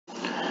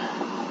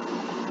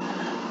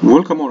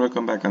Welcome or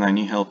welcome back, and I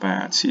need help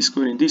at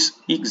C-square. In this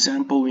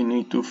example, we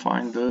need to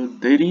find the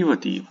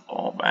derivative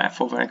of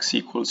f of x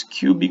equals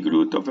cubic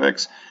root of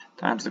x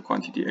times the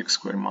quantity x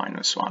squared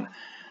minus 1.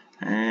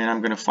 And I'm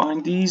going to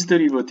find this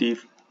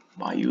derivative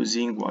by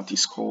using what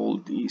is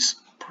called this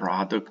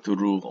product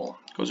rule,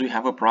 because we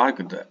have a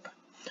product there.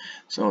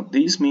 So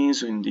this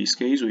means in this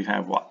case we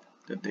have what?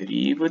 The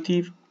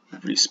derivative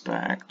with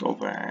respect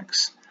of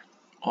x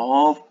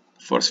of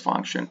first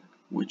function,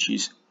 which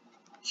is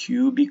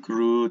cubic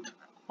root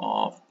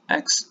of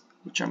x,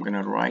 which I'm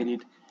going to write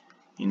it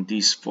in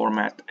this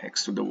format,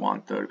 x to the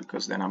 1/3,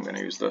 because then I'm going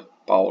to use the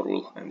power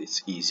rule and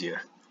it's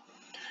easier,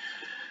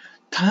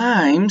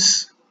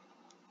 times,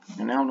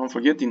 and now don't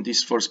forget, in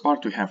this first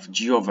part we have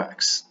g of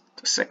x,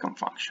 the second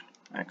function,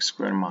 x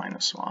squared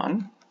minus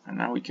 1, and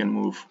now we can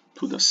move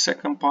to the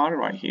second part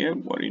right here.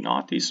 What you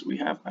notice, we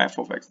have f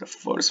of x, the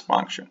first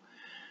function,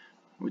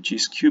 which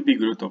is cubic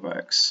root of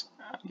x.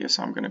 I guess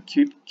I'm going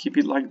to keep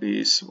it like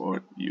this,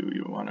 or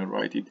you want to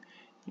write it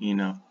in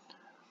a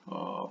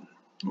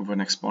with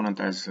an exponent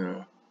as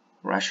a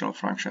rational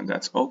function,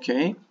 that's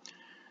okay.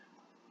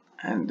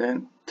 And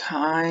then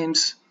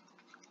times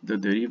the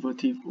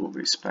derivative with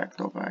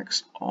respect of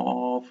x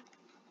of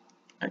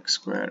x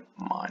squared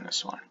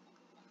minus 1.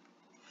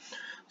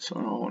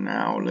 So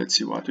now let's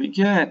see what we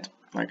get.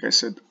 Like I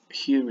said,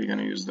 here we're going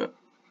to use the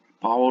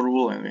power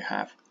rule, and we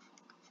have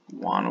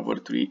 1 over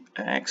 3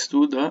 x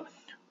to the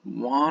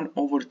 1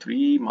 over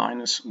 3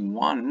 minus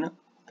 1,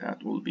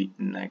 that will be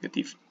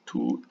negative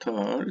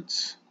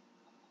 2/3,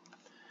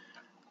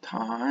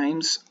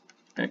 times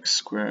x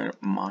squared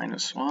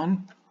minus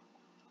 1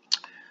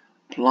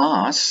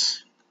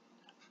 plus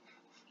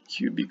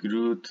cubic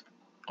root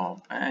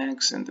of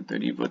x, and the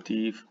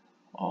derivative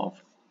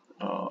of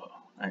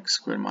x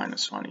squared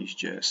minus 1 is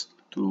just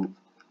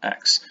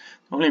 2x.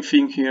 The only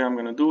thing here I'm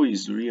going to do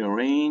is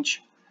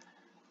rearrange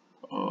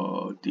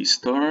these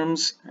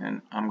terms,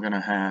 and I'm going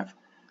to have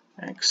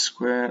x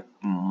squared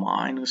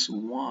minus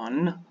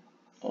 1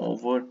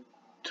 over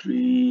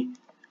 3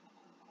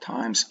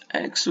 times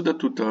x to the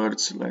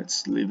 2/3.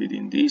 Let's leave it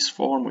in this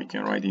form. We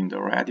can write in the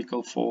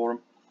radical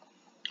form,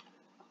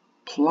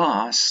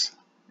 plus,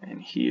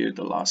 and here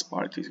the last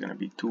part is going to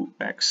be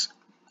 2x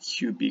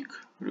cubic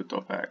root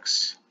of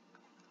x,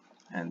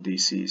 and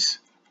this is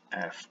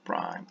f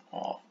prime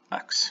of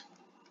x.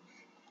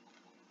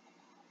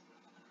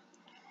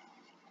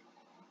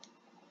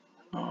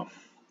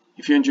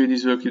 If you enjoyed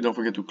this work, don't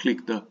forget to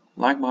click the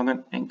like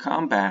button and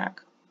come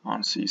back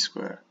on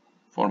C-square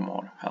for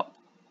more help.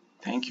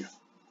 Thank you.